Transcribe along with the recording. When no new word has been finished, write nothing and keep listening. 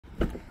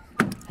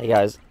Hey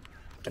guys,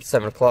 it's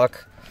 7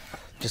 o'clock.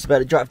 Just about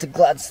to drive to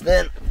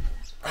Gladstone.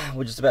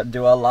 We're just about to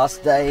do our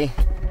last day.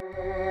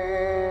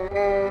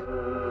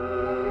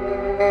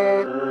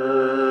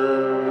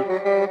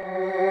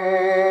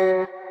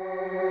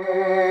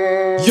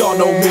 Y'all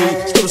know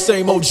me, still the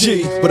same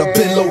OG, but I've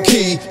been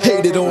low-key,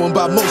 hated on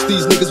by most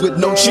these niggas with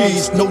no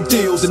cheese, no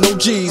deals and no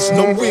G's,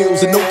 no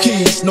wheels and no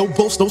keys, no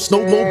boats, no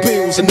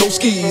snowmobiles and no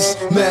skis.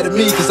 Mad at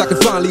me cause I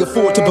can finally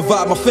afford to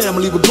provide my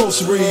family with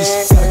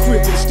groceries. Got a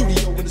crib in the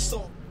studio and it's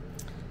all.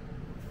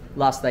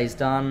 Last day's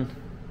done.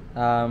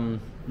 Now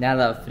that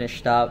I've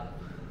finished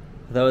up,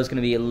 though I was going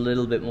to be a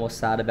little bit more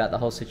sad about the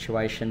whole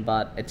situation,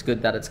 but it's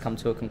good that it's come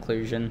to a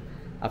conclusion.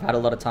 I've had a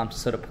lot of time to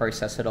sort of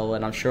process it all,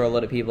 and I'm sure a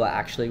lot of people are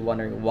actually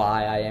wondering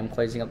why I am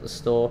closing up the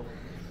store.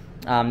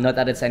 Not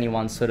that it's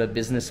anyone's sort of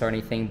business or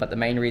anything, but the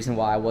main reason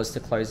why I was to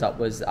close up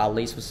was our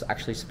lease was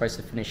actually supposed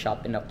to finish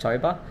up in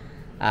October,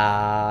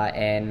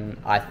 and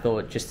I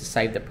thought just to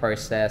save the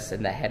process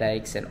and the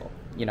headaches and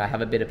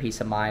have a bit of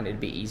peace of mind, it'd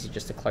be easy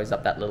just to close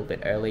up that little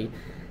bit early.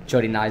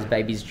 Jordy and I's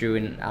baby's due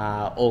in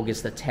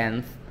August the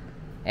 10th.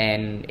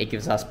 And it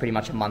gives us pretty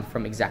much a month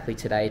from exactly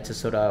today to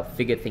sort of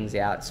figure things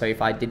out. So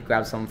if I did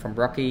grab someone from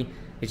Rocky,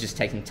 it's just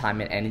taking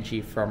time and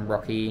energy from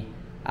Rocky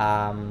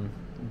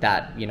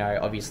that,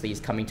 obviously is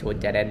coming to a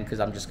dead end because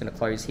I'm just going to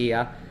close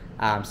here.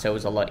 So it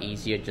was a lot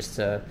easier just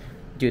to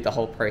do the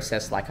whole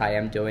process like I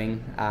am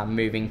doing,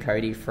 moving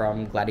Cody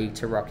from Gladdy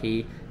to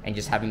Rocky and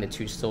just having the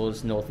two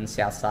stores, north and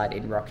south side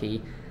in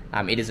Rocky.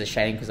 It is a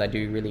shame because I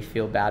do really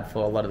feel bad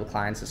for a lot of the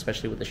clients,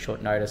 especially with the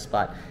short notice,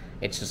 but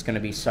it's just going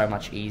to be so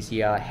much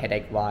easier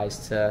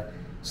headache-wise to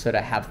sort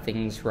of have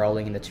things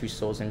rolling in the two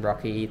stores in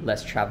Rocky,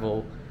 less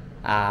travel,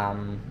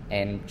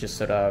 and just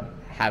sort of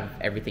have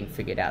everything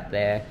figured out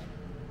there.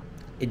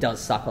 It does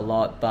suck a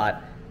lot,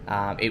 but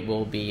it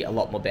will be a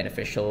lot more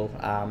beneficial.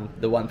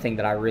 The one thing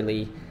that I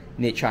really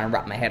need to try and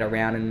wrap my head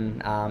around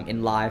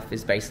in life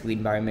is basically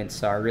moments,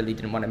 so I really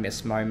didn't want to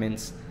miss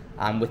moments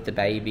with the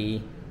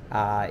baby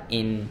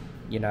in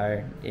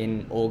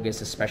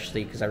August,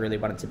 especially because I really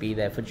wanted to be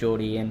there for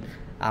Geordie and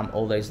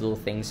all those little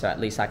things, so at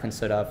least I can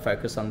sort of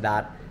focus on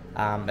that,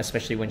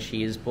 especially when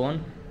she is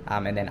born,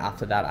 and then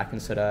after that I can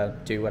sort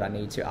of do what I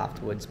need to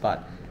afterwards.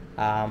 But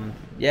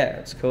yeah,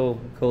 it's cool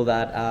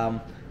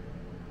that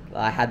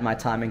I had my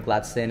time in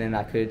Gladstone and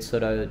I could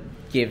sort of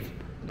give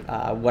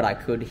what I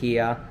could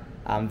here.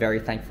 I'm very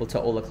thankful to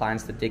all the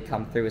clients that did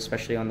come through,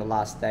 especially on the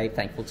last day,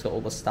 thankful to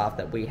all the staff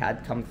that we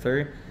had come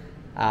through.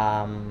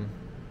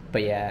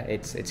 But yeah,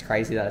 it's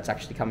crazy that it's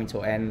actually coming to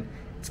an end.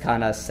 It's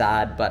kind of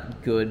sad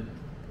but good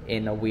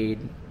in a weird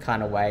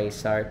kind of way,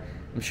 so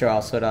I'm sure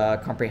I'll sort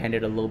of comprehend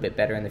it a little bit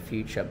better in the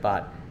future.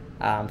 But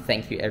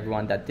thank you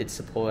everyone that did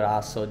support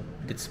us or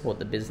did support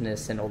the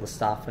business and all the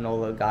staff and all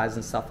the guys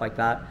and stuff like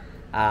that.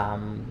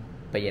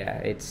 But yeah,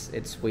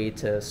 it's weird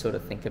to sort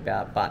of think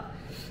about, but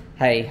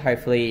hey,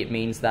 hopefully it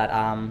means that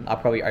I'll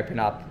probably open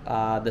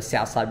up the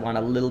Southside one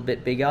a little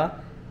bit bigger,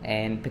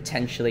 and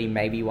potentially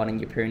maybe one in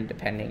Yeppoon,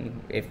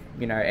 depending if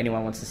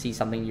anyone wants to see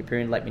something in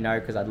Yeppoon, let me know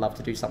because I'd love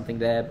to do something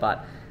there.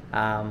 But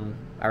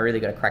I really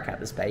got to crack out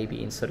this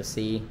baby and sort of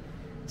see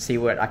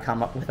what I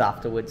come up with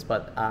afterwards.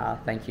 But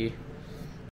thank you.